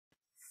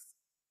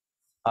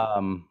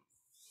Um,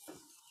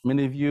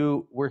 Many of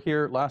you were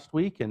here last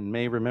week and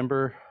may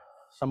remember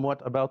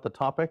somewhat about the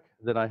topic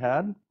that I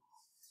had.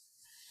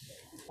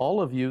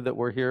 All of you that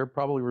were here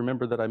probably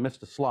remember that I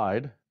missed a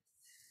slide,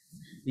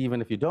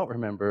 even if you don't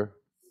remember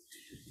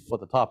what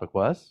the topic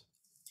was.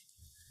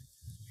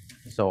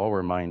 So I'll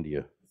remind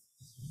you.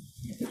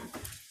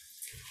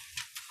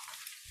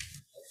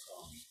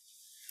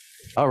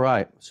 All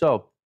right,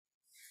 so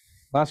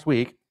last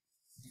week,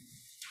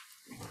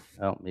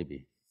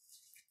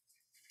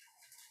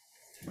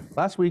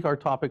 last week our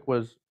topic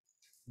was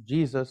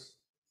Jesus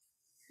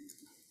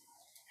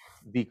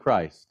the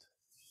Christ.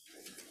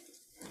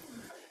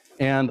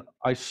 And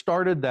I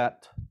started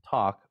that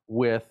talk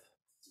with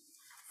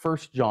 1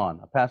 John,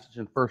 a passage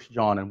in 1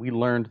 John, and we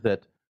learned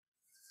that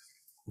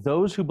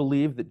those who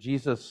believe that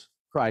Jesus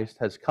Christ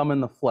has come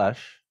in the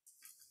flesh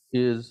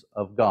is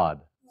of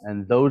God,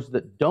 and those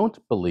that don't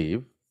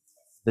believe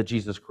that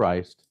Jesus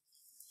Christ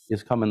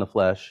is come in the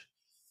flesh,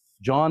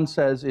 John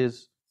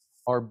says,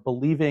 are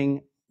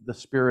believing the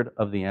spirit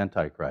of the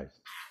Antichrist.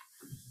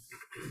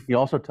 He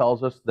also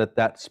tells us that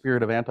that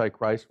spirit of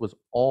Antichrist was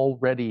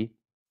already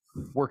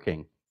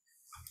working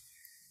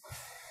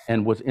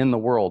and was in the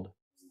world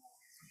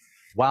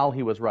while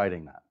he was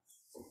writing that.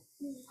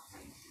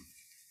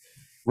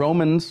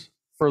 Romans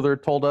further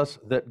told us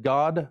that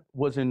God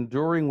was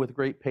enduring with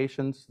great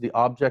patience the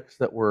objects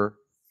that were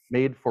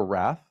made for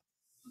wrath,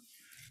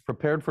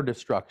 prepared for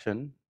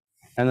destruction,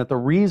 and that the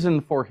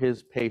reason for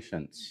his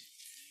patience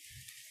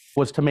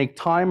was to make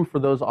time for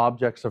those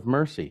objects of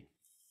mercy,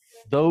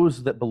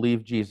 those that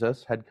believed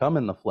Jesus had come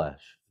in the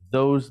flesh,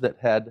 those that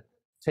had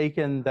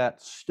taken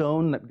that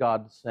stone that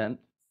God sent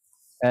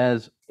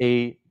as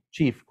a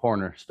chief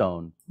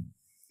cornerstone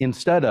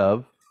instead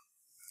of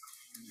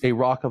a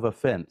rock of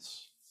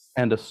offense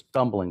and a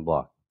stumbling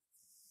block.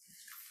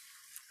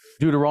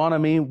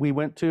 Deuteronomy we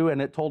went to,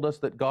 and it told us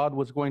that God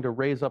was going to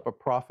raise up a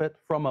prophet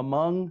from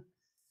among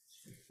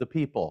the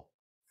people,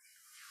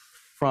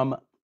 from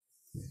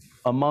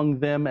among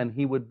them, and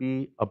he would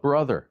be a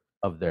brother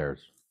of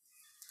theirs.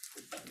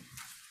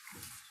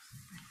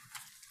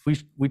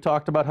 We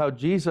talked about how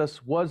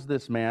Jesus was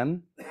this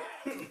man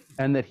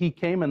and that he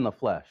came in the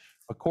flesh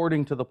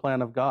according to the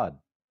plan of God.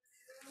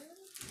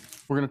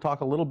 We're going to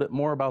talk a little bit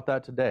more about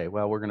that today.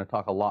 Well, we're going to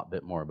talk a lot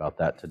bit more about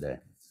that today.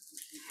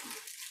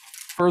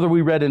 Further,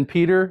 we read in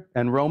Peter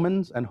and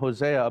Romans and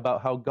Hosea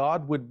about how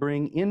God would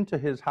bring into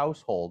his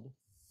household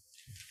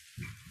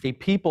a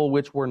people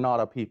which were not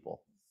a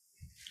people.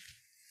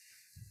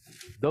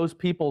 Those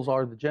peoples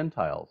are the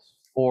Gentiles,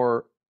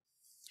 or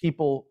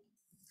people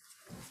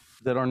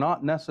that are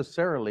not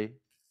necessarily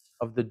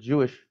of the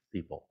Jewish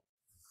people.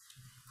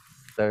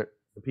 They're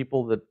the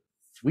people that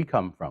we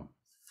come from.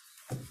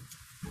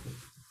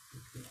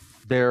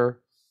 They're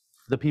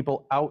the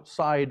people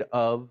outside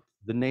of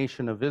the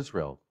nation of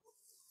Israel.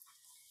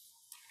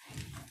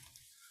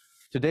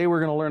 Today we're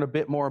going to learn a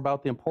bit more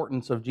about the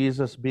importance of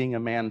Jesus being a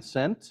man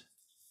sent,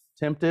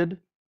 tempted,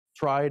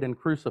 tried, and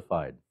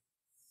crucified,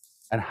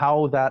 and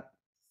how that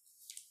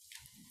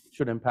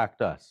should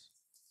impact us.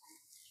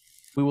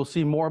 We will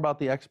see more about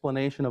the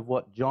explanation of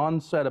what John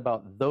said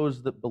about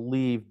those that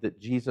believe that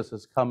Jesus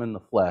has come in the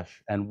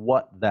flesh and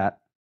what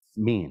that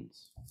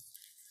means.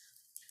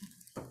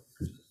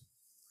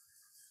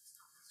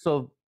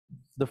 So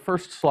the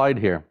first slide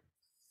here.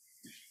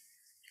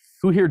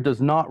 Who here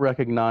does not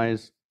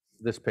recognize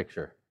this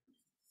picture?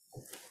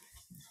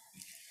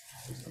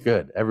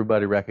 Good,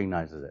 everybody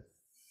recognizes it.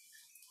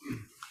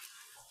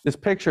 This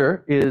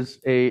picture is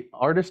an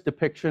artist's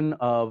depiction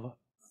of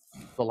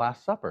the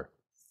Last Supper.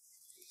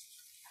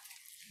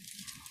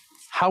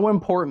 How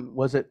important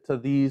was it to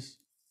these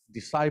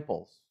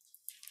disciples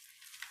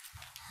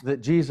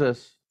that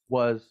Jesus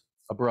was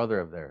a brother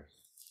of theirs?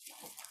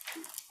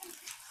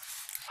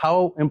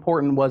 How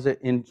important was it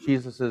in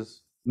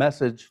Jesus's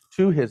message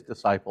to his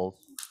disciples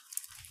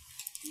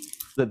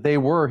that they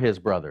were his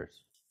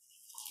brothers?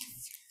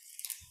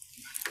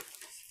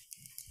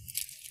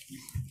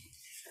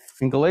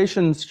 In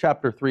Galatians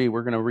chapter 3,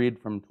 we're going to read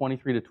from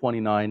 23 to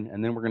 29,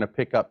 and then we're going to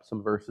pick up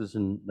some verses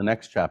in the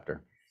next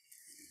chapter.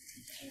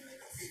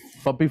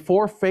 But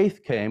before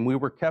faith came, we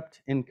were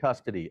kept in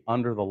custody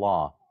under the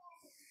law,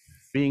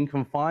 being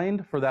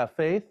confined for that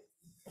faith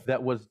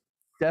that was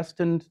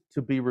destined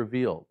to be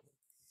revealed.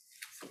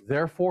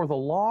 Therefore, the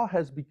law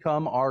has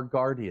become our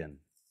guardian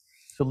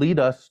to lead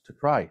us to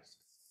Christ,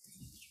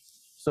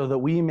 so that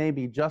we may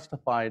be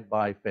justified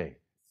by faith.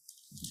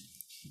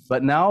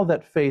 But now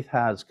that faith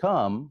has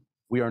come,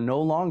 we are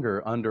no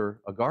longer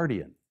under a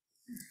guardian.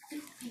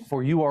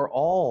 For you are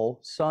all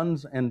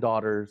sons and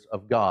daughters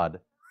of God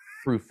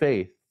through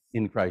faith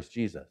in Christ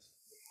Jesus.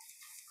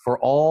 For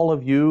all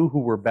of you who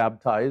were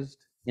baptized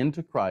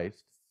into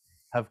Christ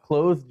have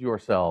clothed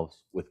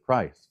yourselves with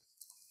Christ.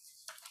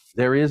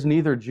 There is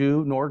neither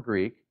Jew nor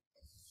Greek,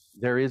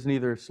 there is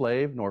neither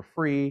slave nor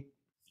free,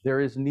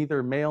 there is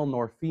neither male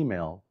nor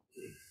female,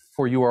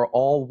 for you are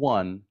all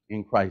one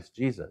in Christ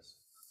Jesus.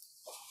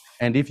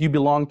 And if you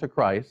belong to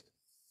Christ,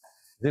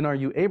 then are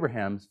you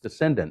Abraham's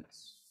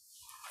descendants,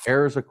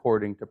 heirs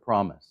according to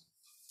promise.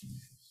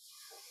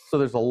 So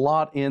there's a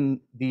lot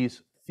in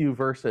these few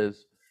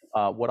verses.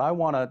 What I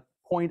want to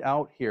point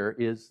out here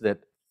is that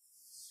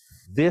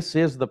this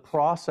is the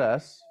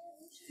process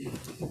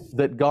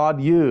that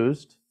God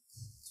used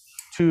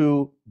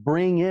to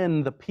bring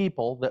in the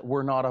people that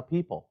were not a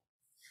people,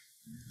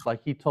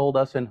 like he told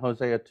us in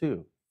Hosea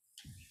 2.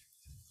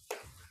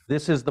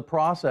 This is the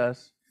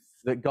process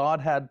that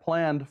God had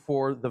planned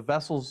for the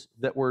vessels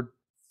that were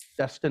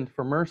destined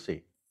for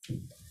mercy.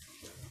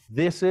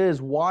 This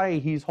is why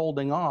he's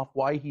holding off,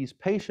 why he's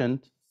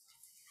patient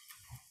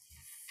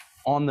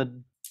on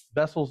the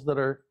vessels that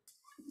are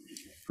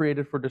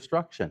created for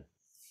destruction.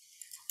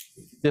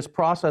 This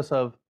process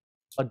of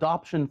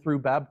adoption through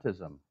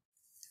baptism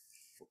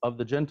of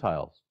the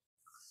Gentiles.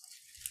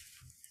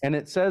 And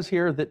it says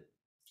here that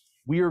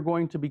we are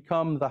going to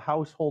become the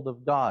household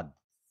of God.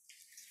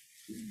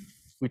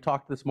 We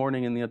talked this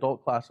morning in the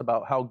adult class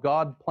about how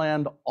God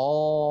planned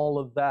all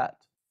of that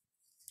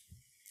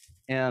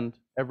and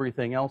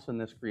everything else in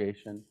this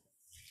creation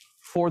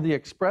for the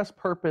express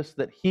purpose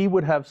that he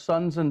would have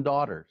sons and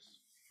daughters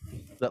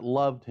that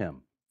loved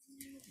him.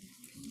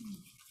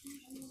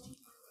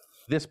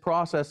 This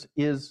process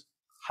is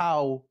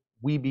how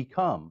we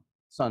become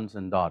sons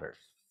and daughters.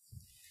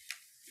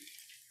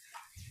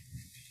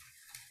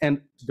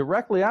 And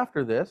directly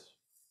after this,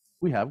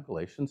 we have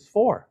Galatians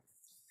 4,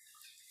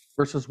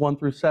 verses 1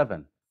 through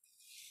 7.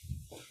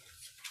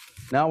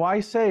 Now I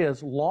say,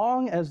 as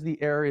long as the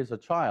heir is a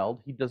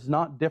child, he does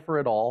not differ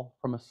at all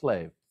from a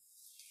slave,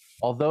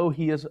 although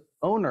he is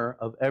owner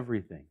of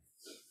everything.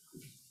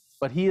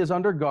 But he is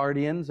under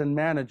guardians and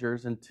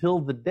managers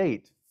until the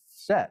date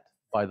set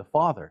by the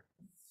Father.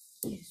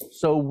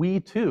 So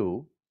we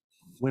too,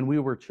 when we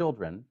were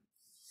children,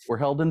 were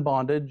held in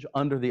bondage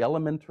under the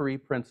elementary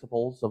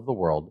principles of the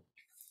world.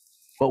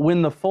 But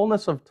when the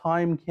fullness of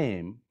time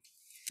came,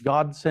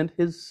 God sent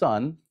his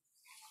Son,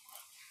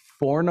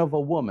 born of a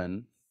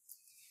woman,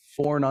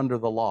 born under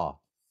the law.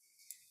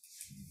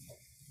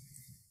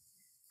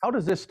 How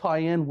does this tie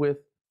in with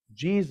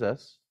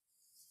Jesus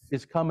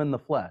is come in the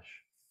flesh?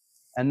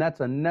 And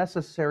that's a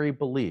necessary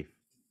belief.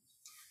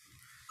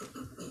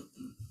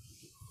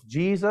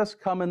 Jesus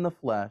come in the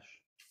flesh,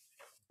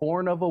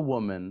 born of a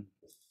woman,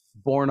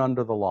 born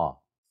under the law.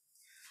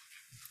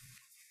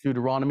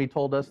 Deuteronomy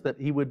told us that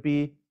he would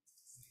be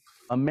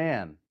a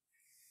man.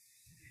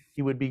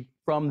 He would be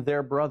from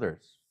their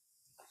brothers,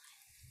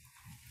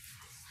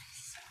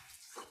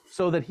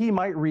 so that he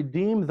might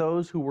redeem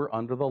those who were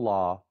under the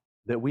law,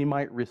 that we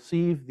might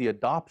receive the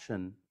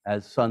adoption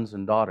as sons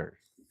and daughters.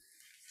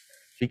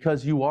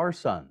 Because you are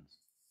sons,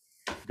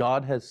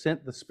 God has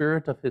sent the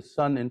Spirit of his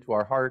Son into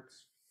our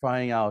hearts,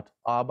 crying out,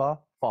 Abba,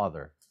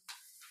 Father.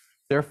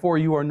 Therefore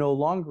you are no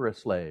longer a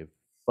slave,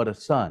 but a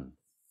son.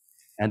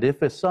 And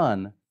if a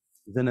son,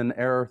 then an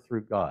heir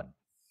through God.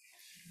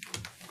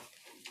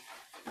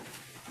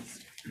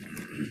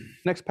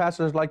 Next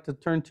passage I'd like to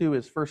turn to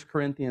is 1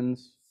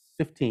 Corinthians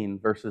 15,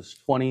 verses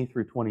 20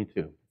 through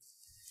 22.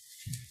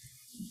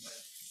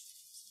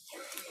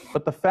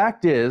 But the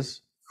fact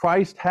is,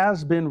 Christ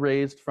has been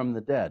raised from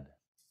the dead,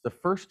 the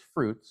first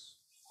fruits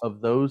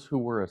of those who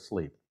were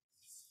asleep.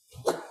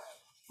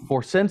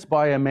 For since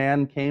by a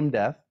man came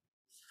death,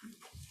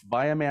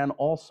 by a man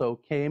also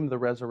came the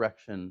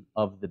resurrection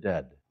of the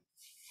dead.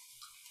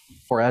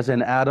 For as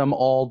in Adam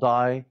all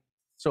die,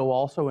 so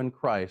also in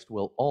Christ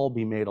will all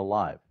be made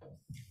alive.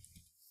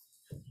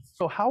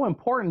 So how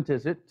important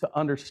is it to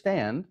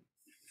understand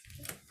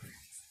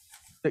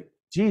that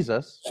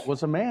Jesus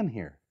was a man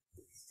here?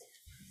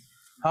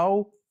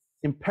 How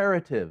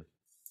imperative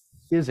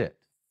is it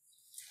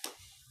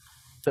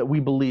that we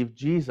believe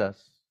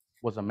Jesus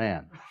was a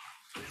man?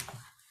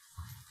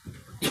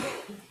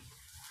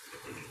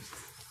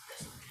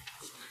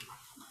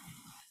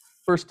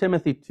 1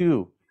 Timothy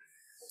 2,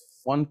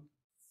 1,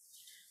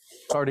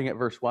 starting at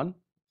verse 1.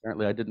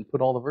 Apparently I didn't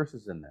put all the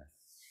verses in there.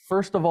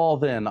 First of all,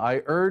 then,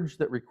 I urge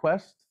that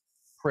requests,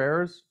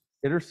 prayers,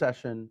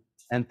 intercession,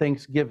 and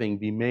thanksgiving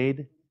be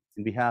made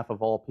in behalf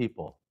of all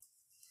people,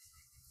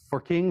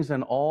 for kings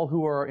and all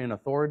who are in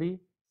authority,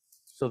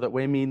 so that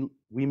we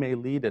may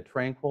lead a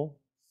tranquil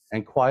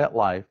and quiet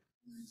life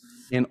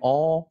in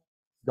all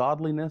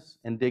godliness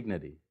and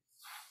dignity.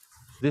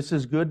 This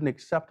is good and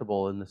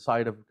acceptable in the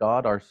sight of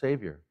God our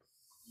Savior,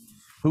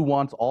 who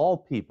wants all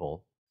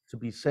people to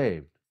be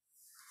saved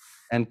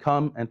and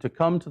to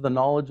come to the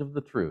knowledge of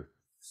the truth.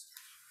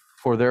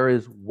 For there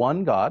is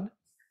one God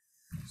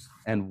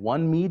and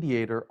one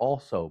mediator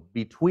also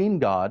between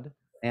God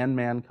and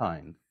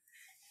mankind,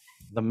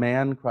 the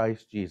man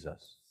Christ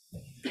Jesus,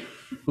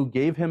 who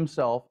gave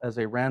himself as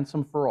a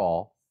ransom for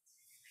all,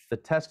 the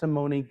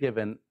testimony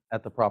given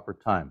at the proper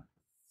time.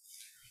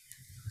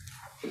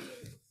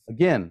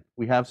 Again,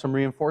 we have some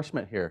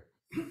reinforcement here.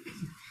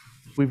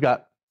 We've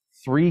got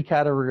three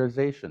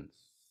categorizations.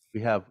 We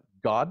have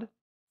God,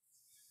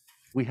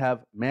 we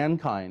have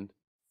mankind,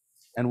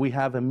 and we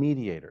have a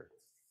mediator.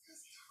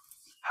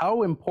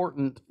 How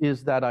important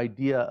is that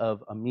idea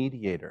of a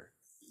mediator?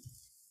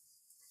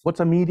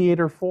 What's a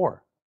mediator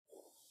for?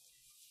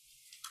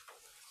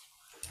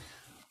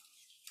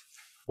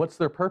 What's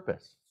their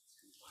purpose?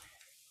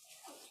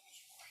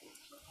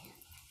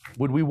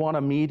 Would we want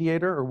a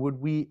mediator, or would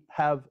we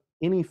have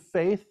any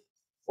faith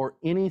or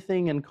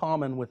anything in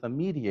common with a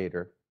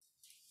mediator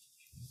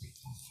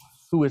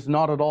who is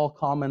not at all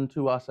common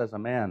to us as a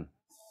man?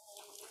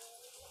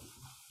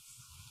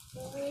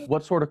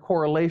 What sort of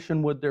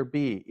correlation would there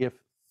be if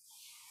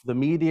the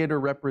mediator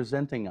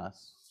representing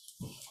us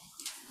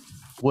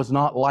was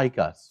not like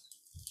us,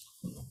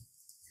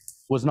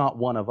 was not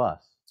one of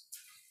us,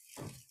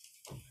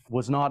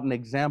 was not an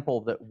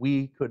example that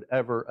we could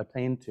ever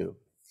attain to?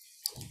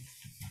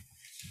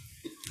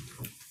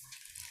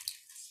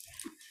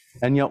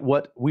 And yet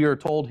what we are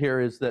told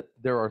here is that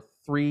there are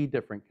three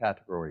different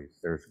categories.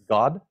 There's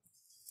God,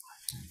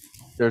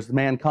 there's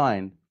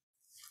mankind,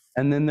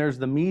 and then there's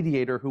the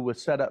mediator who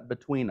was set up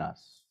between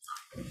us,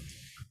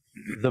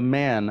 the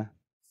man,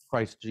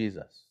 Christ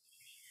Jesus.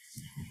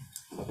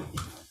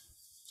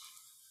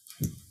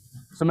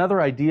 Some other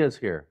ideas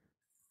here.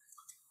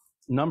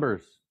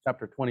 Numbers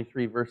chapter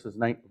 23, verse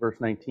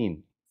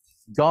 19.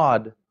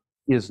 God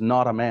is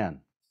not a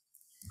man,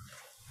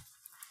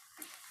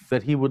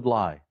 that he would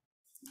lie,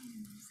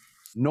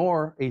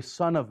 nor a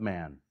son of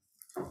man,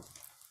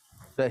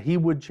 that he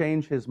would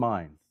change his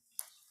mind.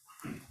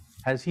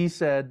 Has he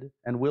said,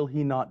 and will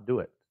he not do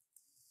it?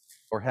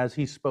 Or has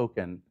he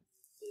spoken,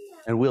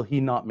 and will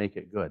he not make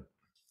it good?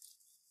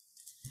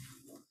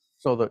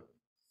 So the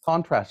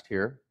contrast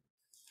here,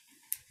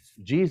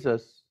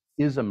 Jesus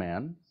is a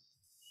man.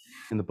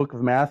 In the book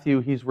of Matthew,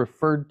 he's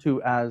referred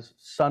to as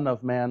Son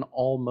of Man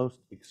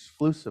almost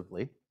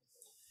exclusively.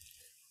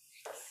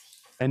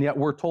 And yet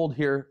we're told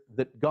here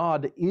that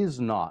God is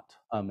not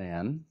a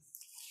man,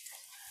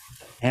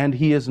 and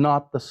he is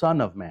not the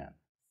Son of Man.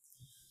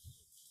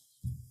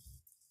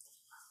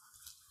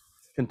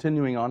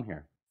 Continuing on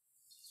here.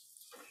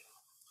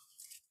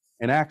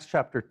 In Acts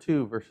chapter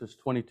 2, verses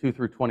 22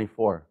 through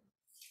 24.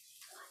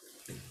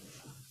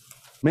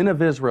 Men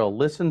of Israel,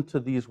 listen to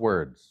these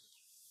words.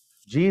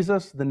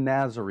 Jesus the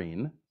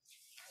Nazarene,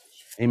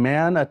 a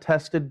man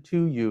attested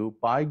to you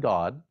by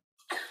God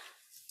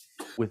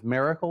with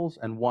miracles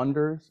and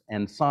wonders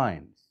and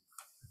signs,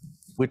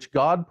 which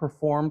God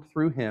performed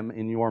through him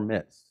in your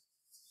midst,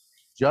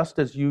 just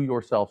as you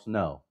yourselves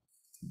know.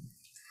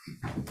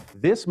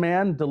 This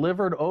man,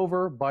 delivered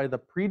over by the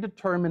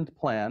predetermined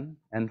plan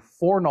and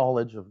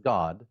foreknowledge of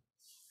God,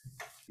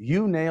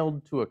 you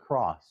nailed to a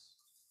cross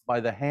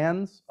by the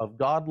hands of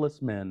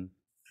godless men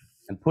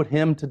and put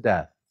him to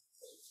death.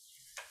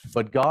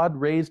 But God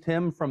raised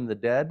him from the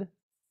dead,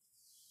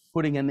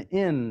 putting an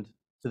end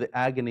to the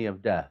agony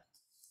of death,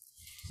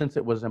 since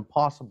it was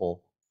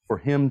impossible for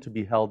him to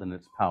be held in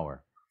its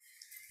power.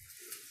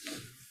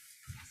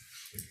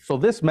 So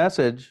this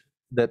message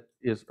that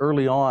is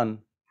early on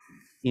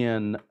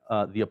in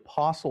the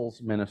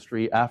apostles'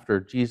 ministry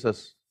after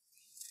Jesus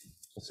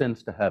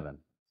ascends to heaven.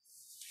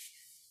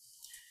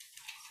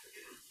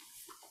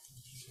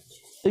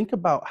 Think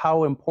about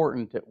how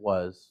important it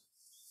was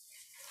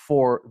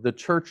for the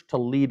church to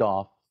lead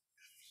off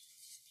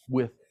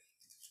with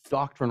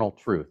doctrinal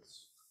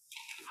truths.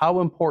 How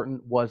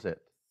important was it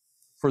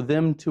for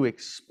them to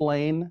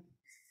explain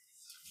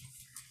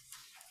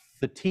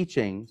the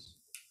teachings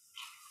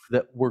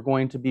that were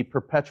going to be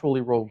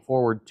perpetually rolled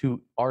forward to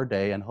our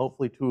day and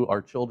hopefully to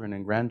our children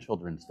and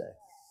grandchildren's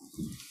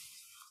day,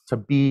 to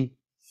be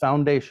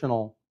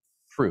foundational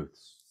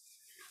truths?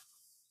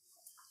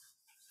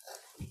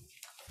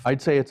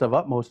 I'd say it's of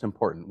utmost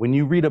importance. When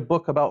you read a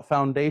book about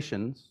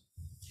foundations,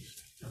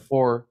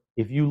 or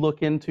if you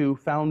look into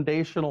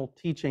foundational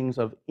teachings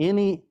of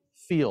any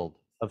field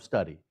of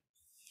study,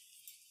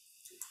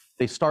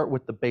 they start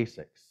with the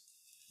basics.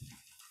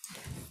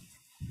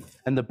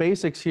 And the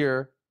basics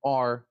here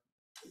are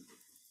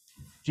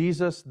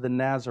Jesus the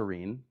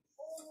Nazarene,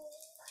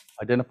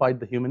 identified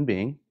the human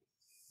being,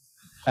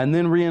 and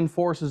then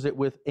reinforces it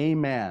with a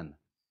man,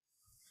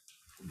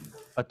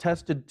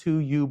 attested to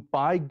you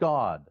by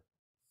God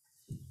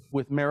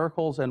with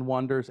miracles and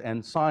wonders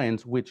and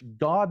signs which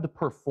God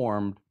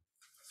performed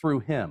through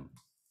him.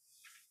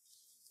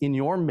 In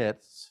your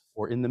midst,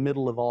 or in the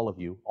middle of all of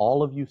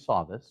you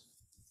saw this,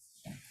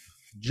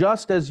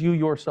 just as you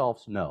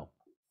yourselves know.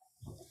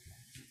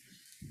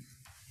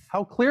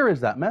 How clear is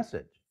that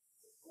message?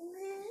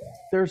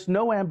 There's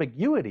no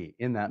ambiguity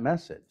in that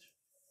message.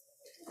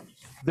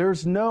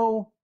 There's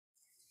no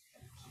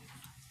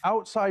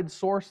outside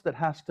source that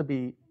has to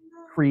be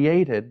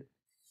created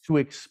to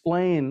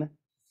explain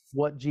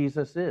what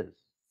Jesus is.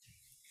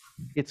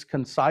 It's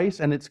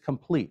concise and it's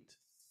complete.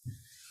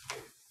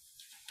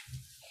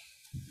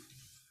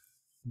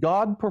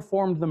 God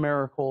performed the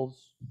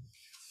miracles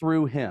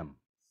through him,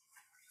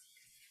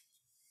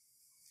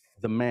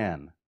 the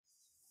man.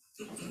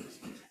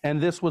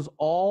 And this was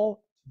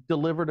all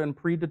delivered and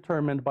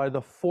predetermined by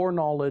the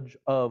foreknowledge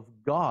of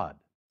God.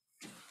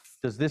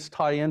 Does this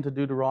tie into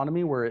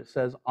Deuteronomy where it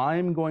says,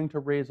 I'm going to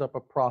raise up a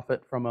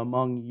prophet from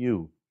among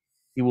you.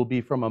 He will be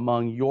from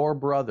among your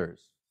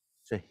brothers.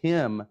 To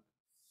him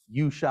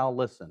you shall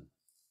listen.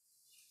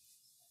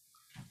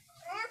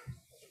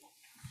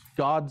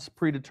 God's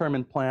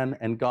predetermined plan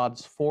and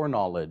God's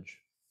foreknowledge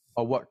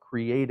are what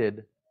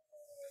created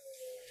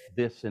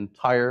this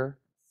entire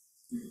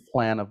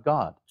plan of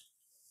God.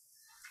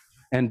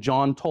 And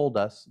John told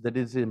us that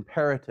it is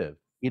imperative,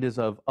 it is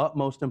of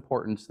utmost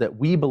importance that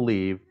we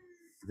believe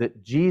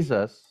that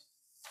Jesus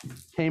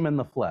came in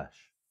the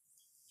flesh.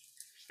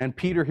 And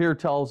Peter here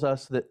tells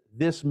us that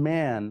this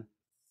man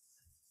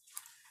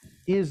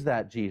is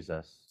that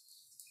Jesus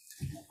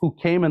who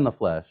came in the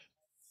flesh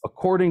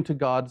according to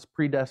God's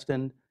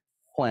predestined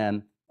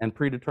plan and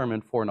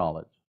predetermined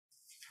foreknowledge.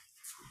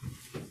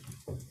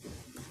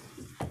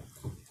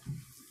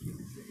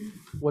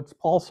 What's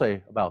Paul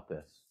say about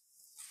this?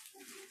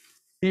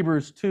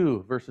 Hebrews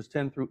 2, verses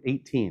 10 through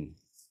 18.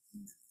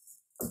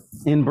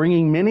 In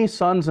bringing many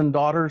sons and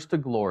daughters to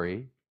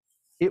glory,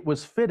 it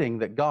was fitting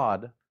that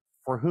God,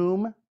 for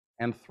whom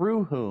and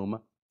through whom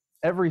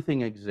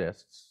everything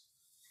exists,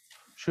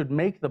 should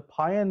make the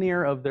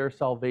pioneer of their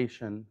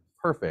salvation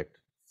perfect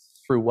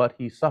through what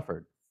he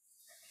suffered.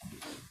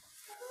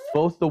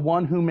 Both the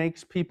one who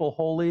makes people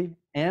holy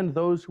and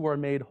those who are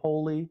made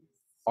holy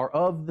are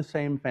of the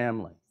same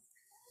family.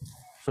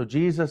 So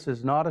Jesus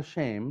is not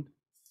ashamed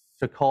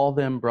to call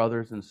them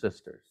brothers and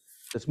sisters.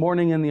 This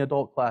morning in the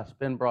adult class,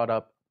 Ben brought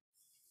up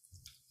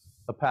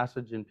a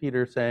passage in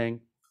Peter saying,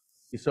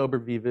 be sober,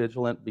 be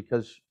vigilant,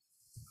 because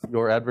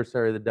your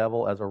adversary, the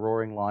devil, as a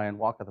roaring lion,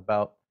 walketh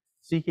about,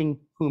 seeking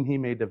whom he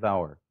may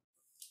devour.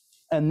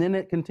 And then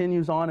it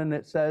continues on and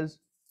it says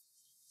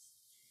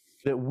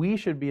that we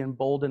should be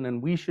emboldened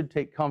and we should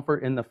take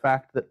comfort in the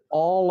fact that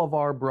all of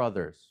our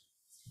brothers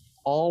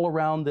all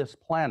around this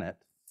planet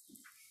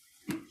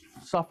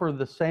suffer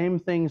the same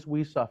things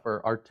we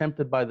suffer, are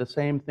tempted by the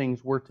same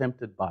things we're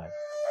tempted by.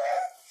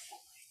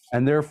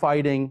 And they're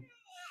fighting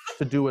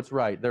to do what's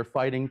right. They're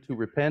fighting to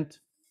repent.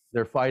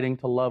 They're fighting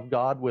to love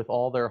God with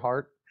all their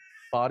heart,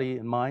 body,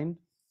 and mind.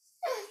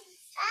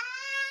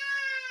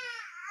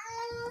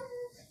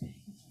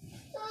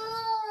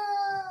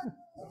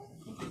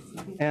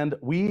 And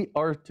we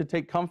are to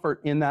take comfort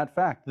in that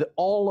fact that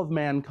all of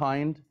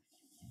mankind,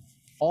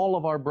 all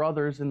of our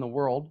brothers in the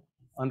world,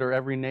 under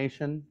every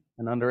nation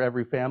and under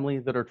every family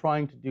that are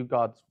trying to do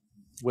God's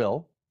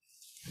will,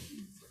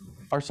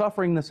 are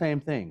suffering the same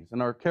things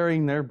and are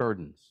carrying their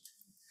burdens.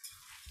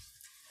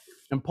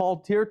 And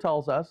Paul here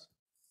tells us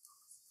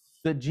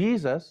that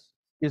Jesus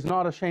is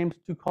not ashamed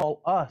to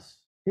call us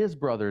his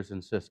brothers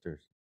and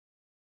sisters,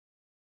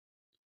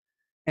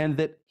 and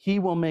that he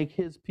will make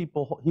his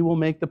people, he will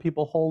make the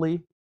people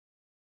holy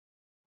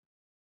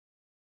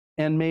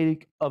and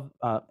make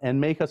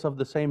us of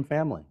the same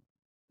family.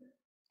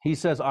 He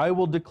says, I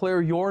will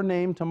declare your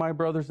name to my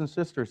brothers and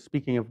sisters,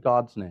 speaking of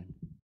God's name.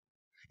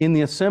 In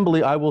the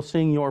assembly, I will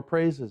sing your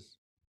praises.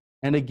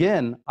 And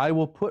again, I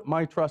will put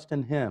my trust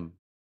in him.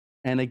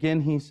 And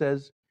again, he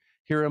says,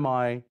 here am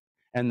I,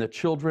 and the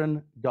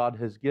children God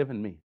has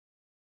given me.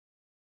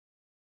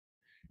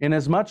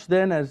 Inasmuch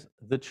then as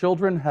the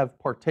children have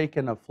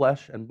partaken of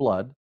flesh and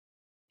blood,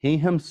 he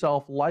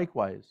himself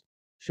likewise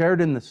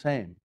shared in the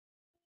same,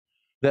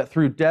 that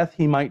through death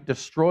he might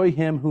destroy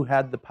him who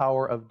had the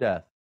power of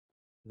death,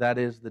 that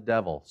is, the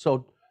devil.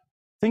 So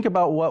think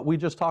about what we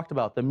just talked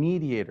about, the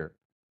mediator.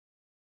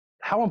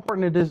 How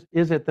important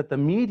is it that the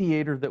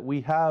mediator that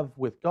we have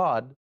with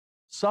God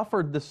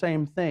suffered the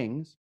same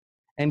things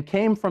and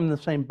came from the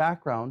same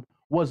background,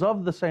 was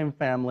of the same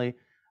family,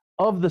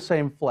 of the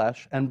same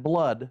flesh and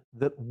blood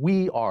that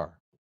we are.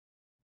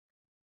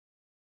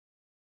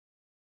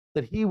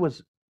 That he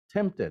was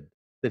tempted,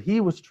 that he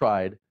was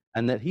tried,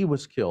 and that he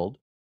was killed.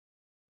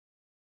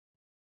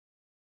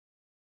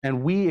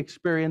 And we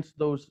experience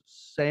those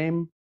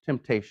same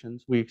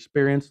temptations, we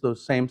experience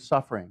those same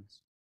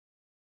sufferings.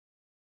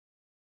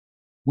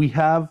 We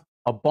have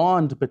a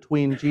bond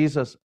between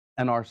Jesus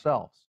and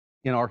ourselves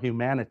in our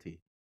humanity.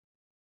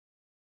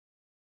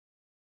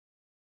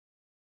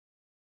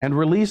 And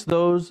release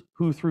those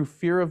who through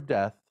fear of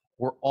death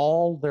were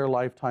all their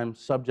lifetime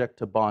subject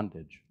to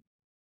bondage.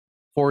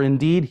 For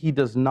indeed he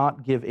does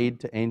not give aid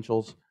to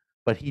angels,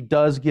 but he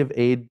does give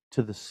aid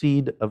to the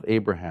seed of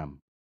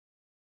Abraham.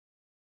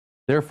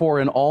 Therefore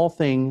in all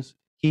things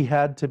he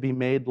had to be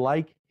made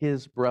like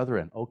his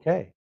brethren.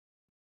 Okay.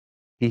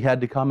 He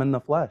had to come in the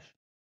flesh.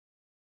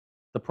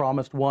 The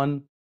promised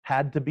one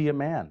had to be a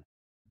man.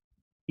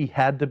 He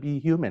had to be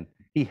human.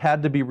 He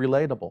had to be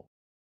relatable.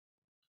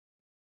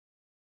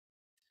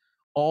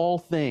 All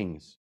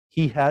things,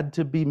 he had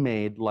to be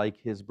made like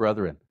his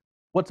brethren.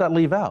 What's that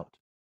leave out?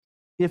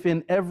 If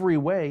in every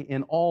way,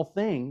 in all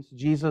things,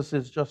 Jesus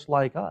is just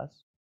like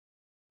us,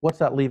 what's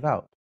that leave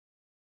out?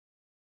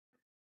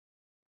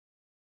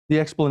 The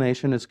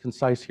explanation is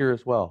concise here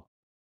as well.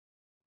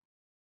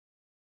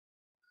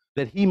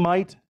 That he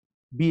might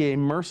be a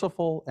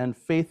merciful and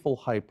faithful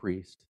high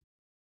priest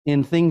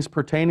in things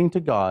pertaining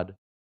to God,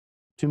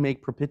 to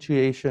make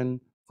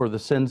propitiation for the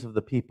sins of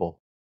the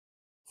people.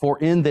 For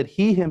in that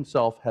he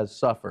himself has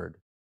suffered,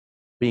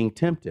 being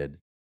tempted,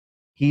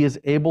 he is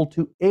able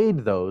to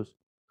aid those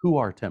who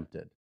are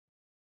tempted.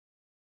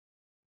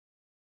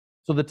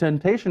 So the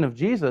temptation of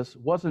Jesus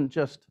wasn't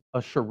just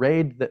a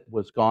charade that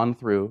was gone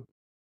through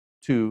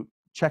to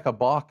check a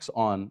box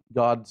on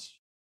God's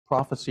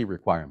prophecy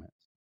requirements.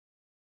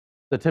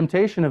 The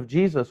temptation of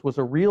Jesus was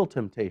a real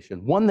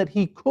temptation, one that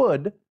he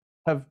could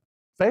have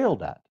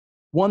failed at,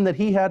 one that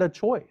he had a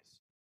choice.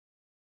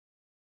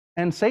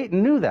 And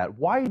Satan knew that.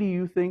 Why do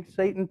you think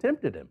Satan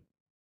tempted him?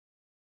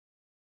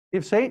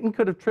 If Satan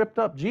could have tripped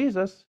up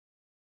Jesus,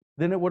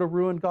 then it would have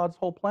ruined God's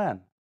whole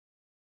plan.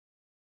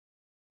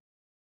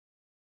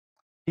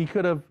 He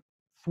could have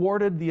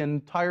thwarted the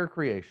entire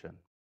creation.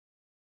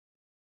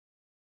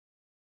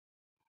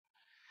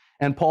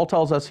 And Paul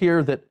tells us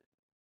here that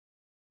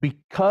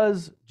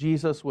because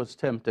Jesus was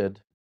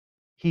tempted,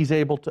 he's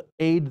able to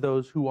aid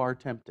those who are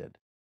tempted.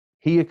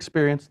 He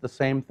experienced the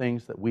same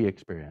things that we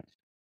experienced.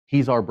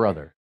 He's our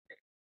brother.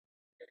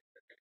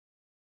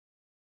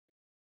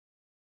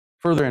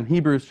 Further, in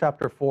Hebrews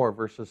chapter 4,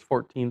 verses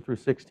 14 through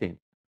 16,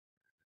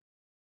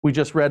 we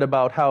just read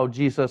about how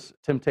Jesus'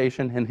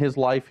 temptation in his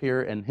life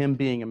here and him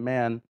being a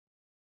man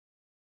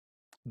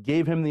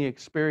gave him the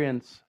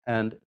experience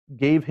and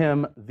gave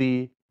him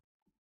the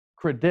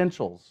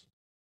credentials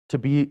to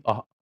be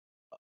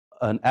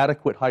an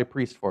adequate high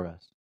priest for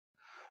us.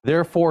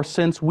 Therefore,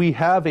 since we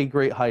have a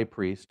great high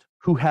priest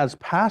who has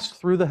passed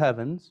through the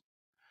heavens,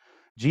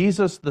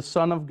 Jesus, the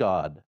Son of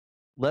God,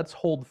 let's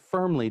hold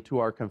firmly to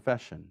our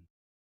confession.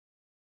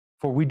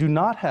 For we do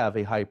not have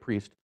a high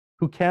priest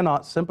who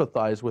cannot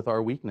sympathize with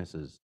our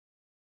weaknesses,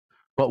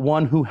 but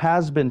one who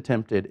has been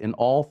tempted in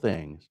all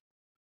things,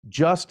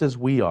 just as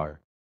we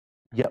are,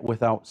 yet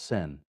without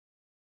sin.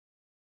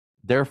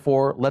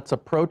 Therefore, let's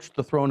approach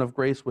the throne of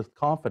grace with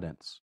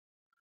confidence,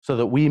 so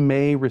that we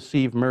may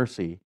receive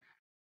mercy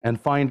and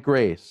find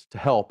grace to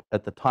help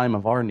at the time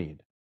of our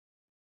need.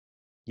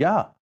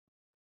 Yeah,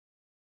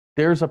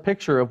 there's a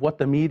picture of what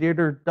the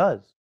mediator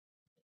does.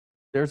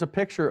 There's a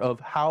picture of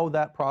how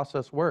that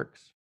process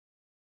works.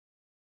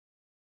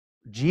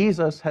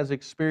 Jesus has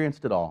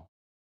experienced it all.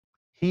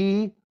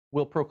 He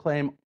will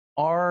proclaim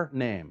our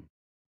name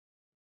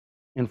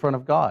in front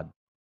of God.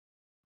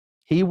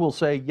 He will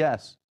say,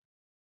 yes,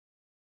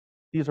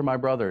 these are my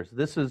brothers.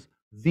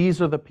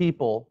 These are the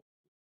people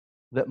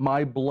that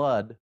my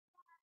blood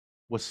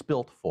was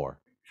spilt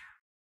for.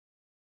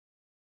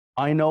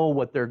 I know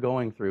what they're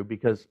going through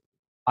because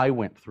I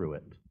went through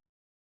it.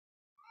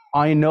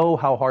 I know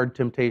how hard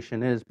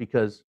temptation is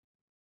because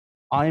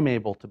I'm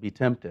able to be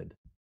tempted.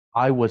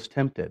 I was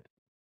tempted.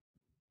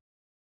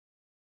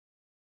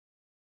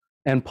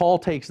 And Paul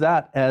takes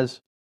that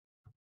as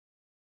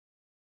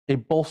a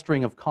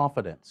bolstering of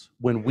confidence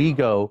when we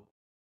go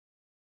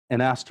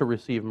and ask to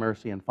receive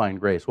mercy and find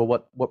grace.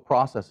 Well, what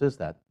process is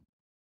that?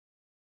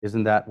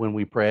 Isn't that when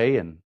we pray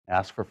and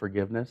ask for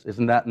forgiveness?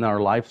 Isn't that in our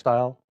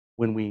lifestyle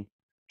when we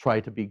try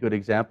to be good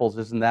examples?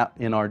 Isn't that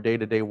in our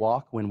day-to-day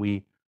walk when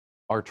we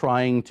are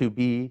trying to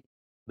be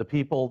the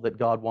people that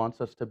God wants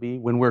us to be?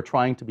 When we're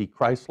trying to be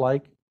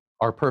Christ-like,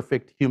 our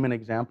perfect human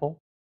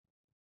example?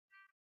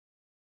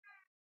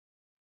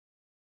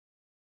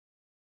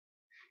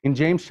 In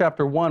James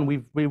chapter 1,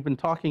 we've been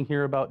talking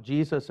here about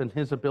Jesus and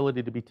his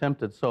ability to be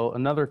tempted. So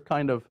another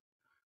kind of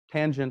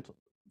tangent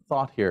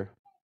thought here.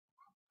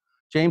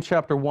 James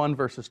chapter 1,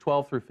 verses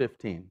 12 through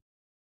 15.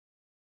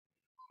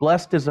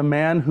 Blessed is a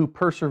man who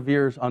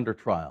perseveres under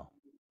trial.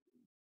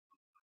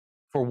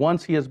 For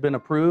once he has been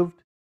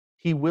approved,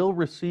 he will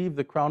receive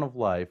the crown of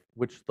life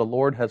which the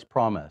Lord has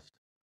promised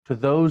to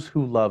those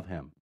who love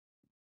him.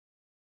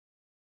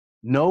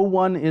 No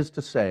one is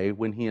to say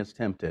when he is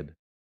tempted,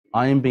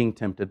 I am being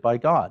tempted by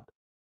God.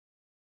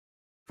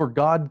 For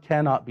God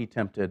cannot be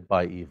tempted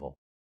by evil,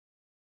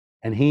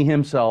 and he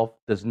himself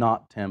does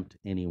not tempt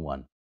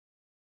anyone.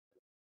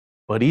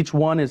 But each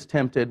one is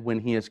tempted when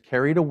he is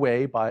carried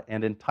away by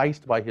and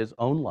enticed by his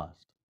own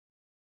lust.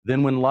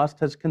 Then when lust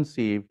has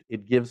conceived,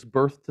 it gives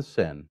birth to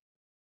sin,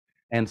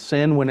 and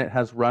sin, when it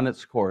has run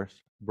its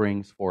course,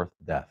 brings forth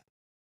death.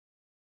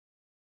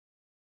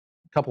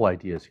 A couple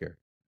ideas here.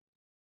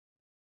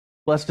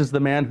 Blessed is the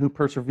man who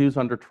perseveres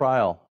under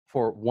trial,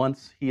 for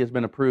once he has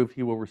been approved,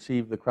 he will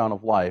receive the crown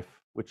of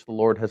life, which the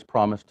Lord has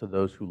promised to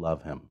those who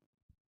love him.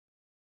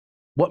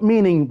 What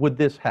meaning would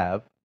this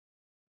have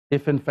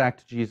if, in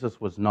fact, Jesus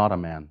was not a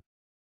man?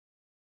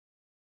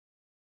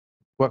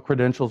 What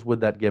credentials would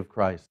that give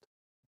Christ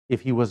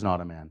if he was not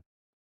a man?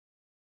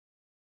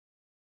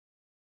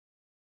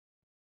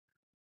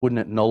 Wouldn't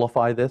it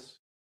nullify this?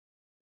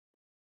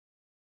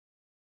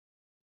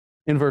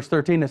 In verse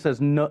 13, it says,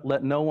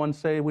 let no one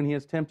say when he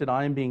is tempted,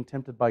 I am being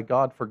tempted by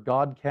God, for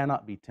God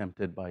cannot be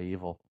tempted by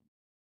evil,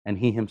 and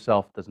he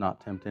himself does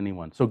not tempt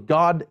anyone. So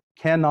God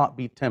cannot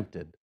be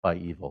tempted by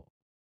evil.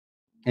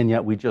 And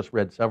yet we just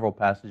read several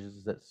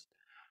passages that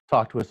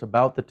talk to us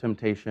about the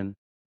temptation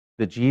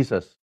that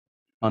Jesus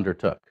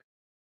undertook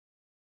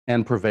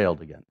and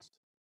prevailed against.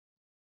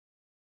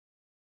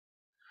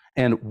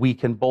 And we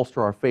can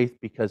bolster our faith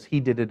because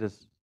he did it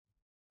as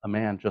a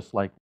man just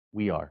like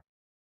we are.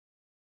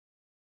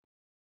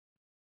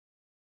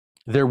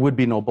 There would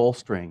be no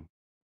bolstering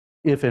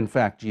if, in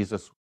fact,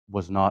 Jesus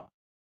was not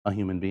a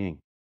human being.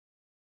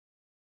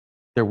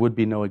 There would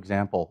be no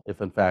example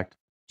if, in fact,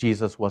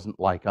 Jesus wasn't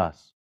like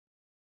us.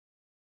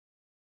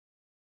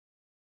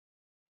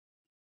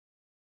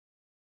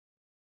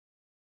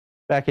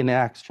 Back in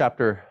Acts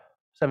chapter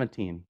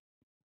 17,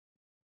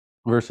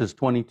 verses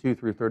 22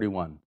 through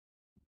 31.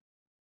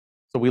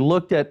 So we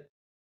looked at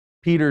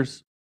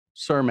Peter's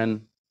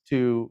sermon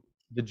to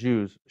the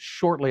Jews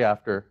shortly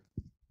after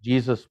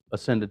Jesus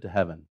ascended to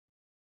heaven.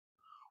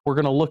 We're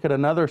going to look at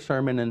another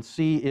sermon and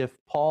see if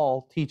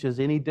Paul teaches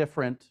any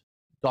different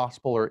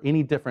gospel or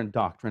any different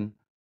doctrine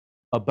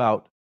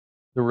about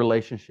the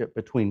relationship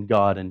between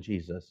God and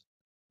Jesus,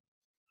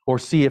 or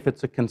see if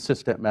it's a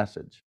consistent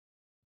message.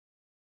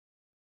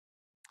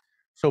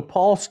 So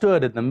Paul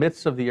stood in the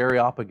midst of the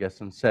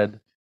Areopagus and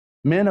said,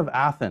 "Men of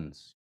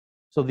Athens,"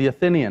 so the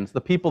Athenians,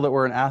 the people that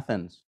were in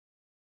Athens,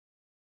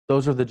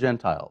 those are the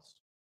Gentiles.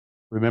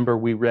 Remember,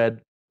 we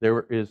read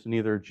there is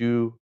neither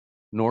Jew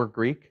nor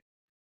Greek.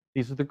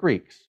 These are the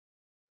Greeks.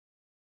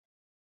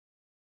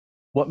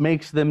 What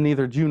makes them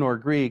neither Jew nor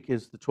Greek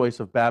is the choice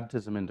of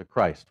baptism into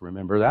Christ.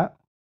 Remember that?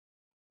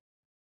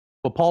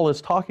 Well, Paul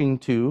is talking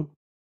to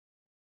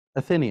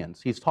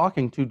Athenians. He's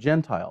talking to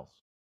Gentiles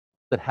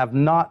that have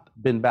not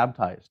been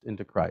baptized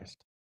into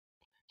Christ.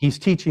 He's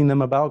teaching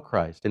them about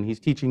Christ, and he's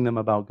teaching them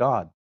about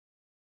God.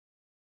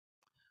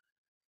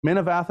 Men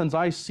of Athens,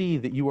 I see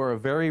that you are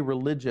very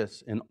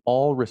religious in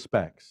all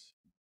respects.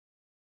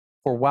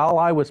 For while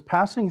I was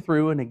passing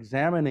through and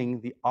examining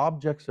the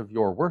objects of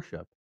your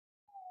worship,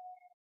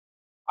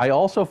 I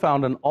also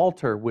found an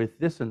altar with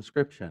this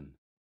inscription,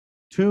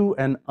 "To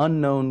an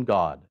unknown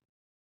God."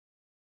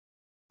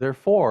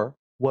 Therefore,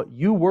 what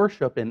you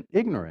worship in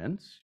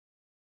ignorance,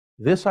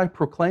 this I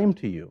proclaim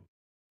to you.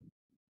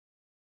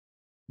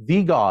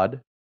 The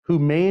God who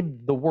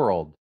made the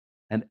world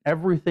and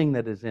everything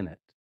that is in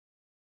it,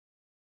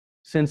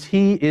 since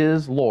he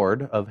is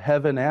Lord of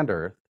heaven and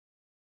earth,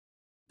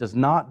 does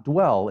not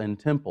dwell in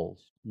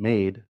temples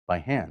made by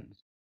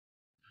hands,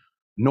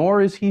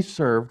 nor is he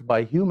served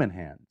by human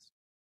hands,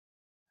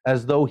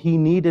 as though he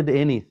needed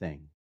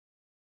anything,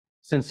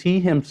 since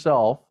he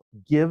himself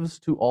gives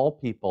to all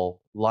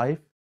people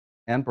life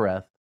and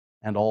breath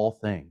and all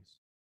things.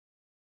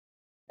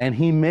 And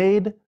he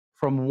made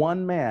from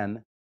one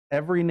man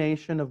every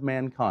nation of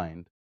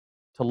mankind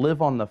to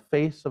live on the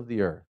face of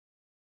the earth,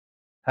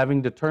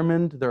 having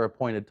determined their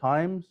appointed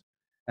times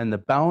and the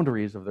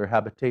boundaries of their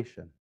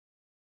habitation.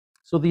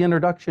 So the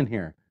introduction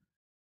here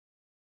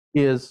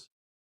is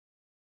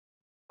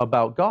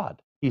about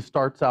God. He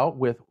starts out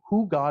with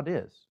who God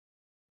is,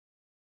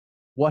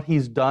 what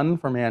he's done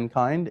for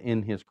mankind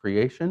in his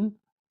creation,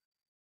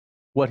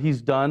 what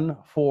he's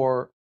done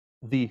for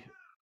the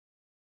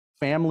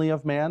family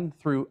of man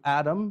through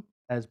Adam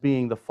as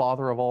being the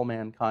father of all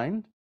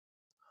mankind,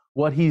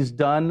 what he's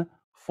done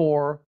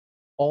for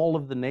all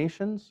of the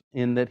nations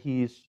in that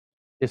he's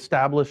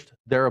established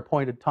their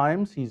appointed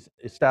times, he's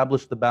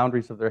established the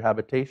boundaries of their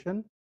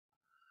habitation.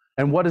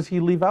 And what does he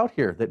leave out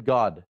here that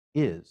God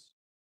is?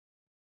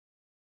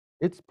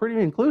 It's pretty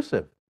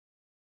inclusive.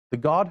 The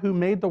God who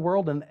made the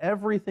world and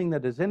everything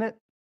that is in it,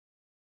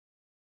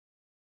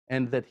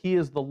 and that he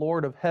is the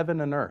Lord of heaven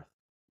and earth.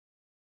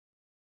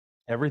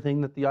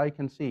 Everything that the eye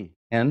can see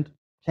and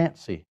can't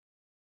see.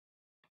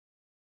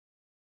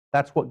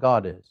 That's what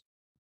God is.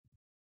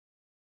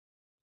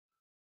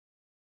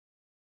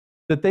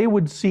 That they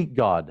would seek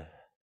God,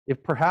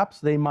 if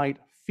perhaps they might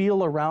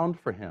feel around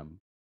for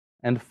him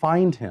and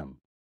find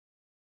him,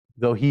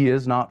 though he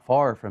is not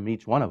far from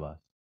each one of us.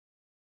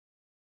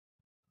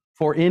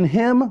 For in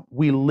him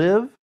we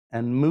live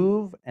and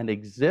move and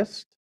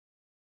exist,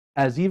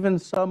 as even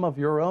some of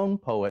your own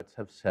poets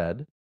have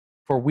said,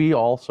 for we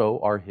also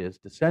are his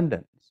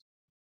descendants.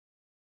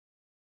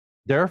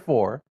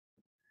 Therefore,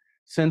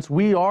 since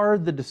we are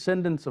the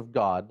descendants of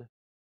God,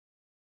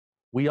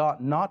 we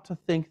ought not to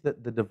think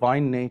that the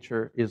divine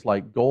nature is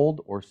like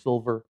gold or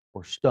silver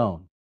or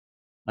stone,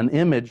 an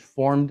image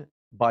formed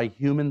by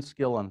human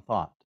skill and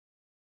thought.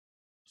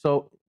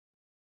 So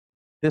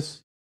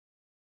this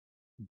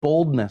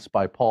boldness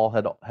by Paul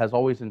has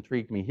always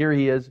intrigued me. Here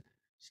he is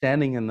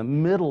standing in the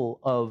middle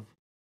of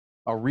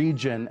a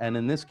region, and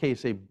in this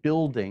case, a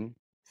building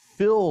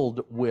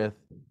filled with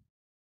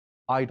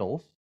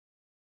idols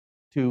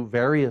to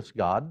various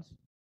gods.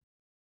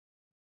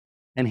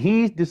 And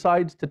he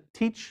decides to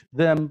teach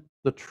them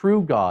the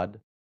true God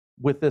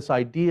with this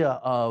idea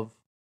of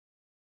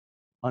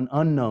an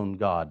unknown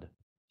God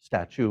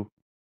statue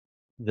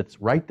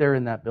that's right there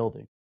in that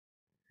building.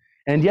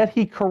 And yet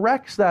he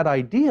corrects that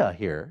idea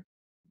here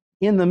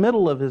in the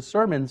middle of his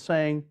sermon,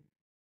 saying,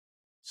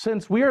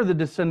 since we are the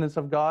descendants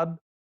of God,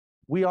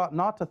 we ought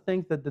not to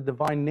think that the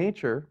divine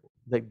nature,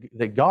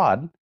 that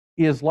God,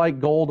 is like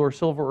gold or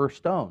silver or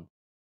stone,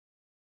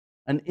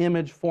 an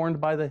image formed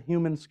by the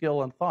human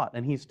skill and thought.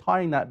 And he's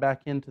tying that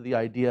back into the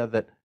idea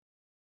that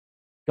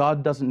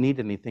God doesn't need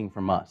anything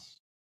from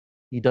us.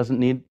 He doesn't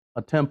need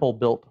a temple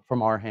built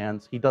from our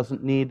hands. He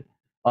doesn't need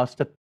us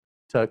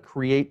to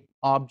create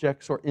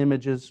objects or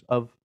images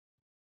of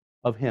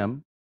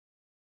him.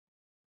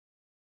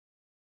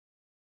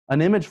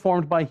 An image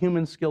formed by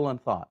human skill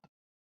and thought.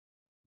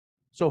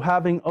 So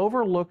having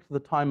overlooked the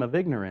time of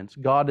ignorance,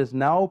 God is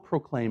now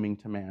proclaiming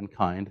to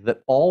mankind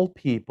that all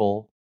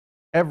people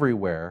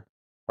everywhere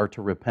are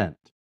to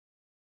repent,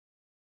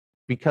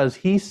 because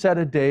he set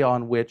a day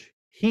on which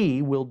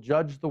he will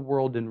judge the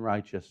world in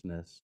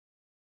righteousness.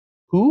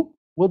 Who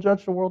will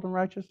judge the world in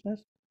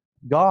righteousness?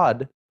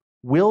 God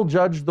will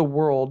judge the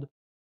world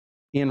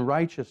in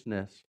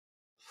righteousness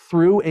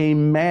through a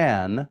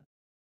man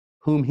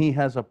whom he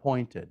has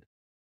appointed,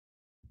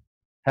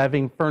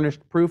 having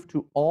furnished proof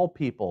to all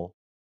people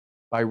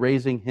by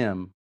raising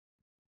him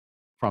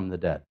from the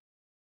dead.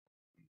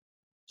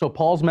 So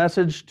Paul's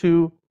message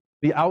to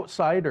the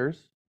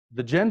outsiders,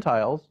 the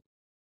Gentiles,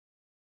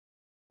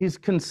 is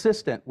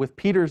consistent with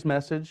Peter's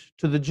message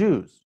to the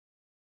Jews.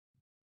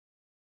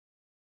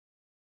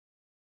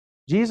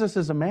 Jesus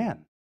is a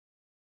man.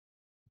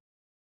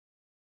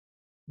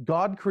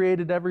 God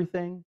created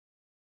everything.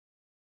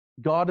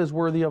 God is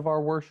worthy of our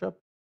worship.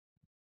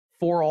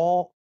 For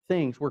all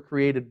things were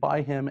created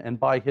by him and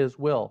by his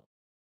will.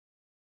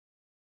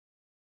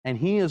 And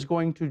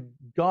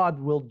God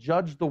will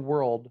judge the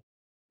world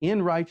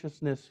in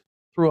righteousness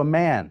through a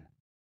man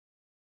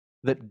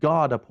that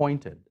God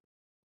appointed.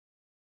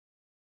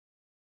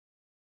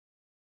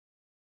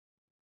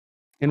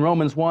 In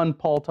Romans 1,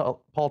 Paul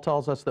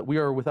tells us that we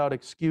are without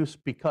excuse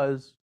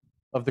because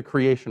of the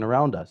creation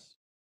around us.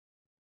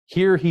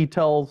 Here he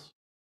tells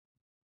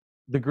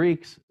the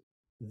Greeks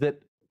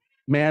that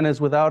man is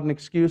without an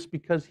excuse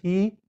because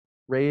he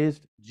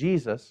raised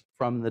Jesus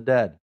from the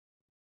dead.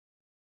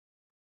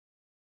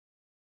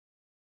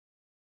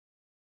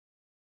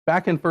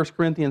 Back in 1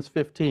 Corinthians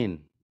 15,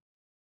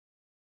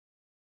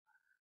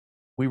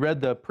 we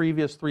read the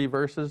previous 3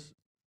 verses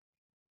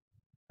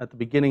at the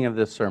beginning of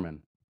this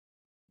sermon,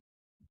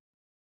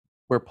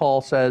 where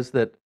Paul says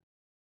that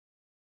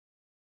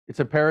it's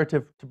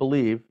imperative to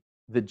believe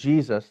that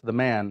Jesus, the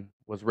man,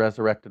 was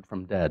resurrected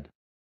from dead,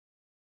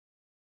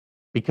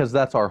 because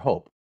that's our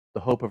hope,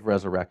 the hope of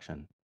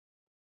resurrection.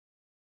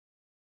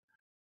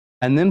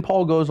 And then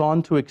Paul goes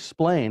on to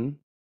explain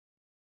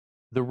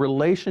the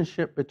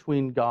relationship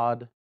between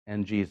God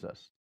and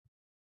Jesus.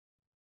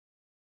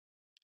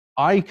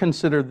 I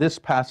consider this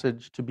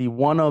passage to be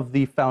one of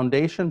the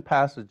foundation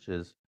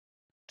passages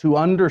to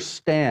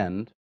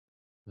understand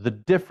the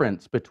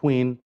difference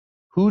between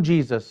who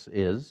Jesus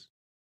is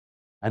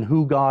and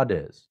who God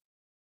is.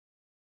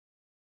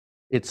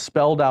 It's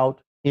spelled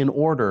out in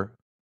order: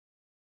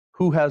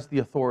 who has the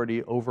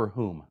authority over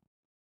whom,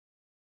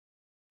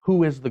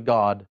 who is the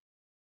God,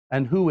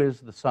 and who is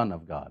the Son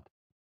of God.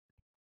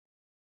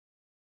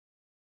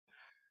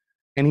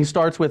 And he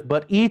starts with,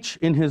 but each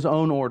in his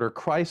own order,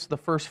 Christ the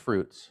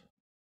firstfruits.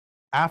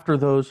 After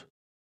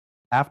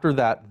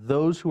that,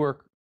 those who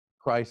are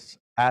Christ's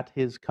at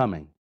his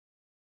coming.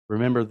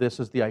 Remember, this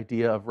is the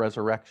idea of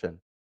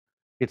resurrection.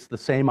 It's the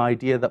same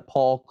idea that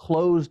Paul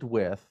closed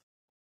with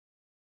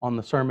on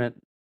the sermon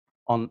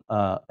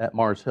at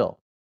Mars Hill,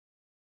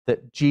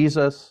 that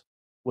Jesus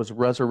was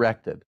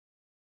resurrected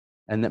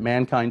and that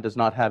mankind does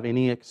not have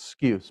any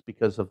excuse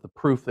because of the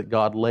proof that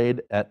God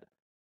laid at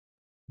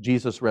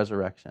Jesus'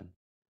 resurrection.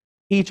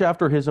 Each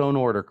after his own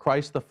order,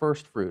 Christ the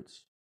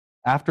firstfruits.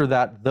 After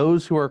that,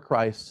 those who are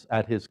Christ's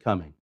at his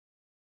coming.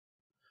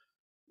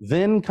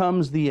 Then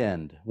comes the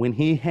end, when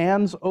he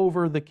hands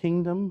over the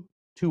kingdom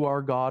to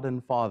our God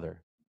and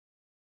Father,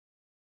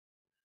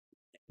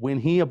 when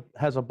he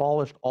has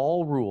abolished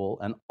all rule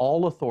and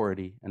all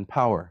authority and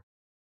power.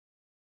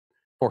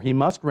 For he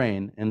must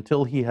reign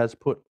until he has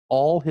put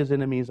all his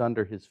enemies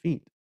under his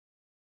feet.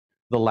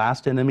 The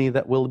last enemy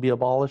that will be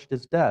abolished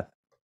is death.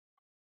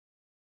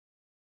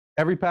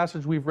 Every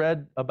passage we've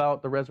read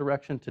about the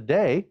resurrection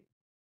today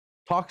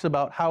talks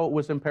about how it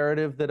was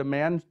imperative that a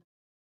man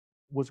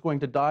was going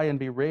to die and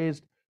be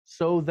raised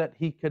so that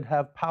he could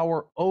have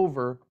power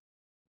over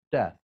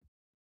death.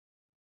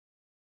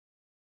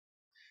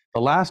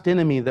 The last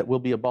enemy that will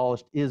be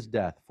abolished is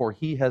death, for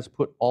he has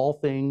put all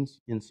things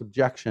in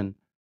subjection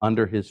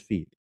under his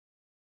feet.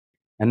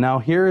 And now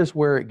here is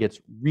where it gets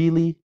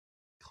really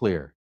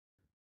clear.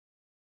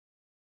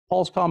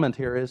 Paul's comment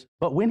here is,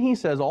 but when he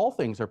says all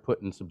things are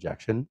put in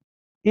subjection,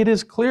 it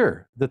is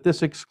clear that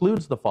this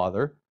excludes the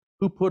Father,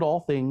 who put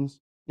all things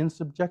in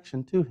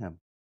subjection to him.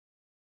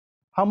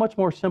 How much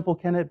more simple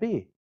can it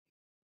be?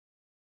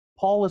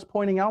 Paul is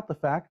pointing out the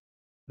fact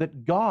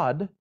that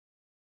God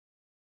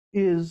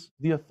is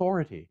the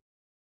authority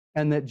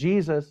and that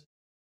Jesus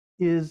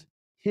is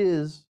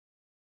his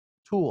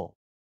tool.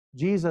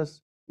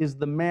 Jesus is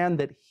the man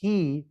that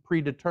he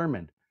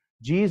predetermined.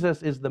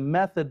 Jesus is the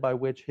method by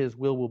which his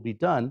will be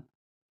done.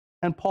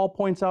 And Paul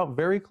points out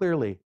very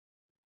clearly,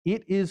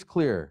 it is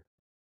clear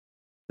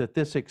that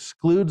this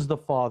excludes the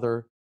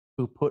Father,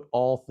 who put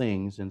all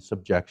things in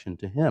subjection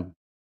to him.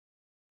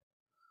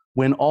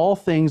 When all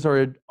things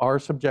are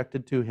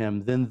subjected to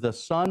him, then the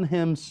Son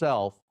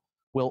himself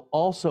will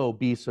also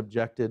be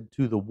subjected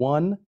to the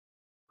one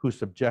who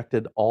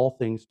subjected all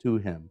things to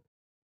him,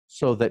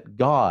 so that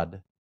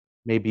God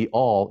may be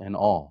all in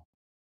all.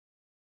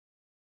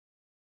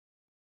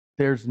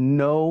 There's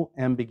no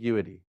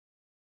ambiguity.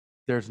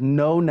 There's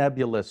no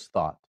nebulous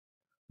thought.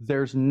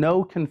 There's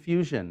no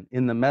confusion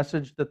in the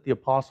message that the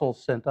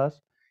apostles sent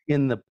us,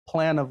 in the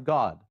plan of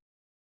God.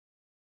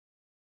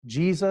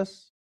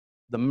 Jesus,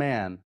 the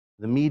man,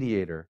 the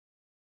mediator,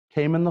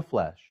 came in the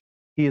flesh.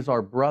 He is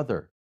our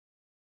brother.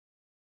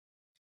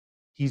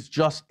 He's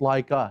just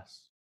like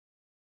us.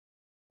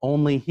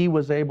 Only he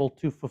was able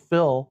to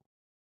fulfill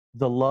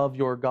the love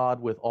your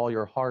God with all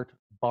your heart,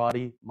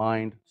 body,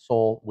 mind,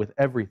 soul, with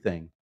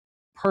everything,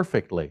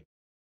 perfectly.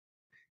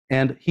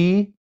 And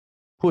he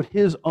put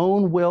his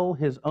own will,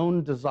 his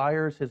own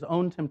desires, his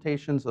own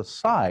temptations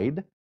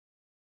aside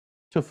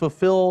to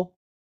fulfill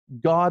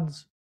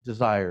God's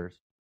desires,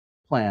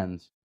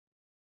 plans,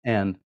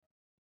 and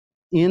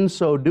in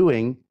so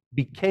doing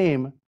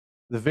became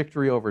the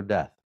victory over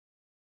death.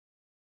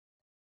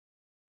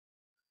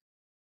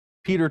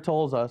 Peter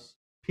told us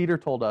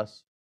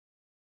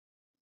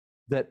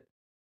that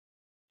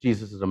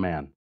Jesus is a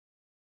man.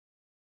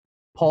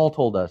 Paul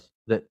told us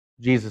that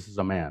Jesus is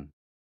a man.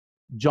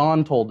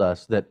 John told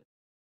us that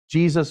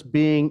Jesus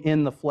being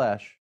in the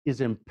flesh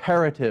is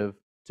imperative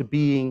to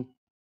being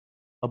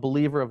a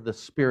believer of the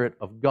Spirit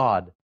of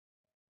God.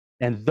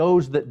 And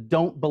those that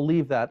don't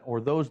believe that,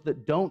 or those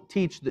that don't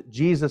teach that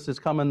Jesus has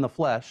come in the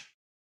flesh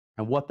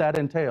and what that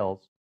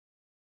entails,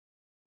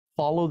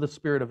 follow the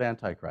spirit of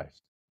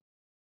Antichrist.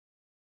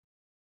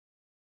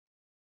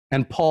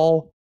 And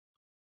Paul,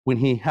 when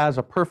he has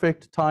a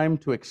perfect time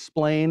to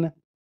explain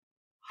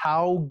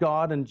how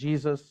God and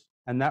Jesus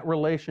and that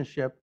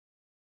relationship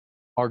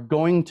are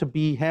going to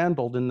be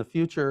handled in the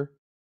future,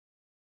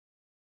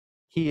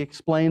 he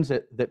explains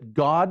it that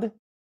God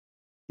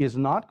is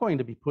not going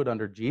to be put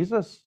under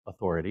Jesus'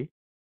 authority.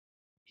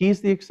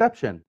 He's the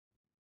exception,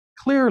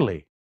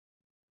 clearly,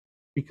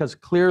 because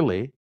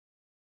clearly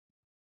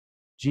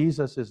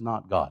Jesus is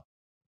not God.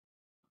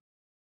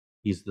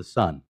 He's the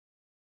Son.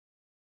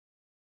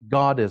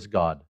 God is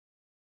God.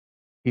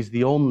 He's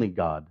the only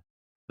God.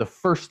 The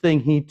first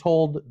thing he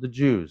told the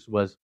Jews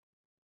was,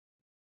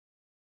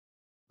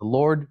 the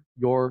Lord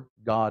your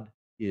God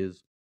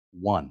is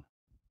one.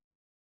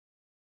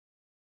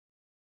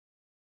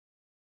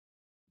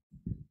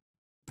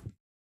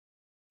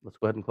 Let's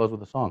go ahead and close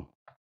with a song.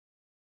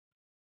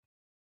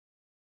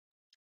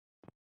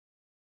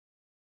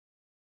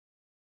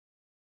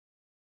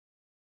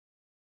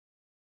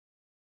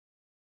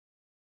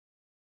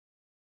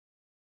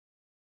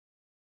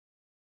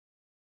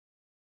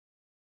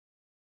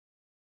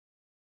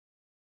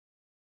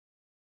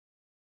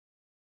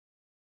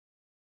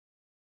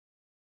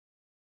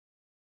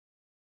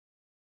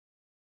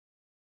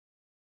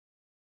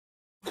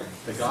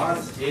 The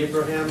gods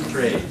Abraham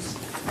praised,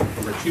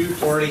 number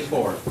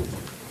 244.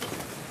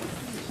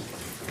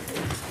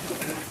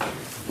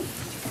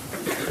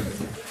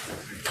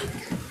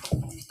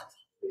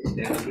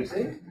 Stand as we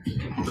sing.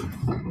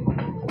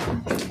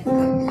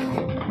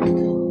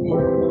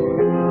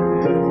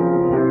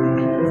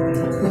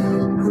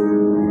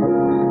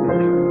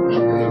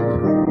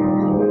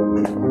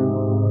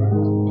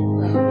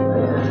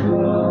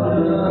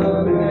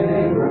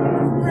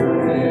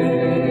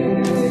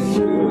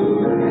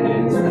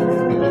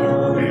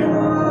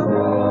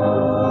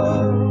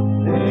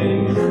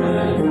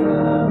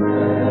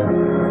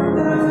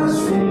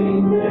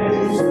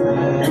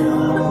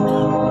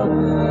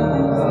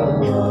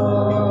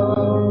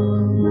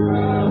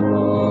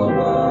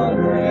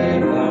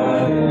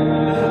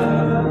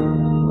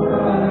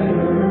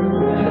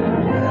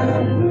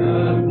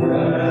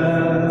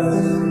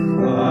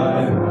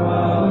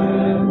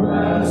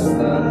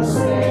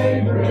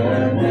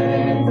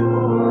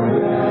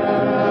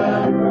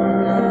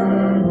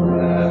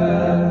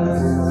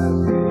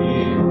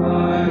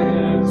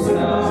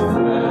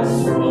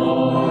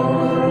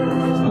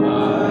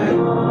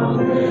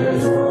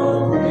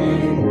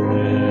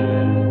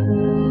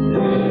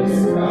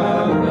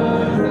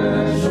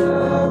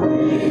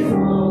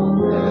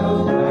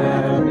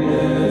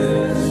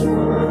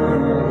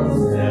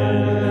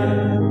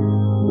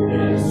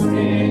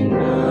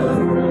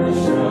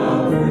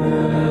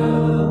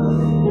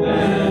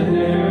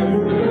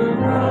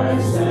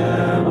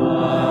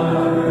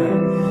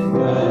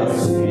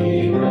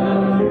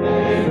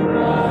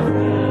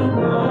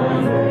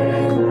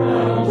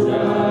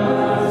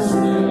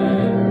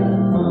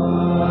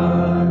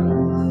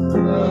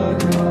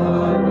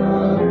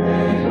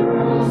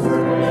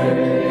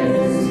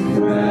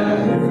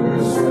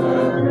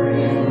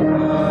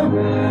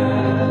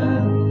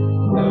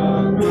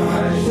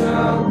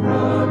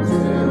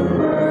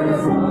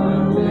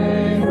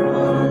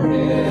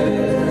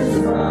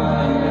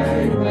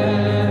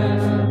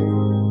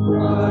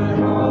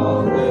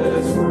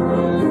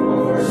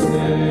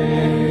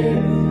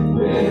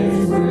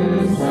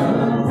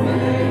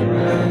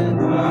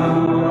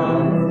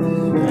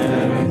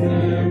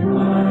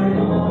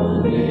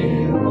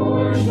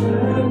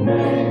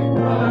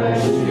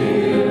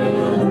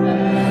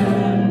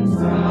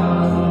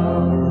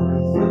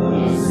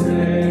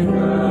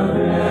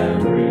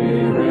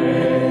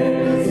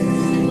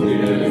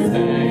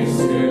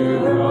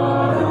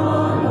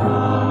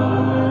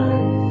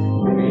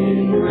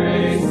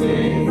 Praise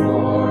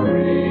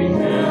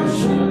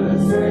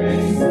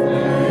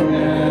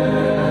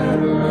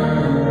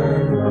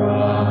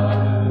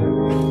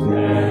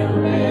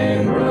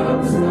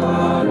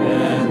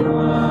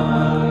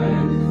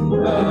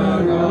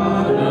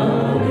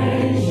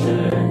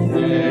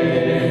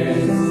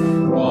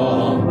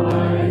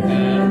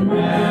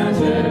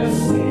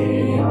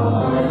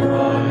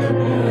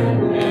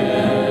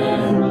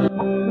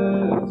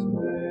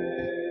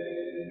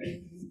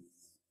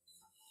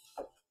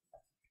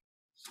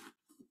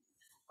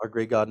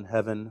great God in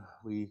heaven,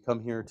 we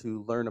come here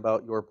to learn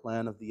about your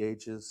plan of the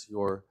ages,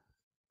 your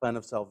plan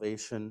of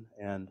salvation,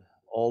 and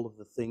all of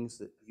the things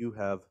that you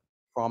have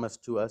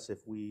promised to us if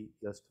we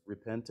just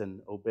repent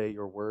and obey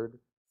your word.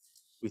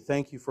 We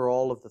thank you for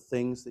all of the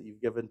things that you've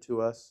given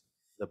to us,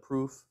 the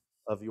proof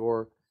of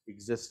your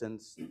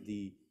existence,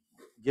 the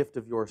gift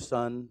of your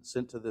Son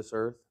sent to this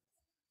earth,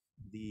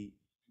 the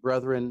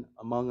brethren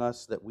among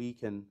us that we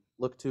can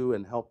look to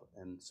and help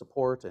and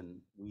support and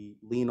we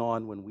lean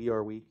on when we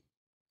are weak.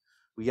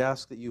 We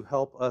ask that you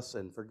help us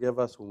and forgive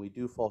us when we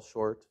do fall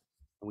short.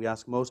 And we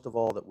ask most of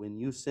all that when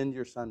you send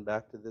your Son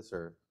back to this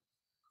earth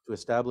to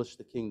establish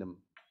the kingdom,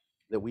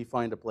 that we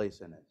find a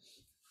place in it.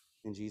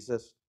 In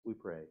Jesus, we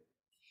pray.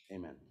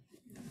 Amen.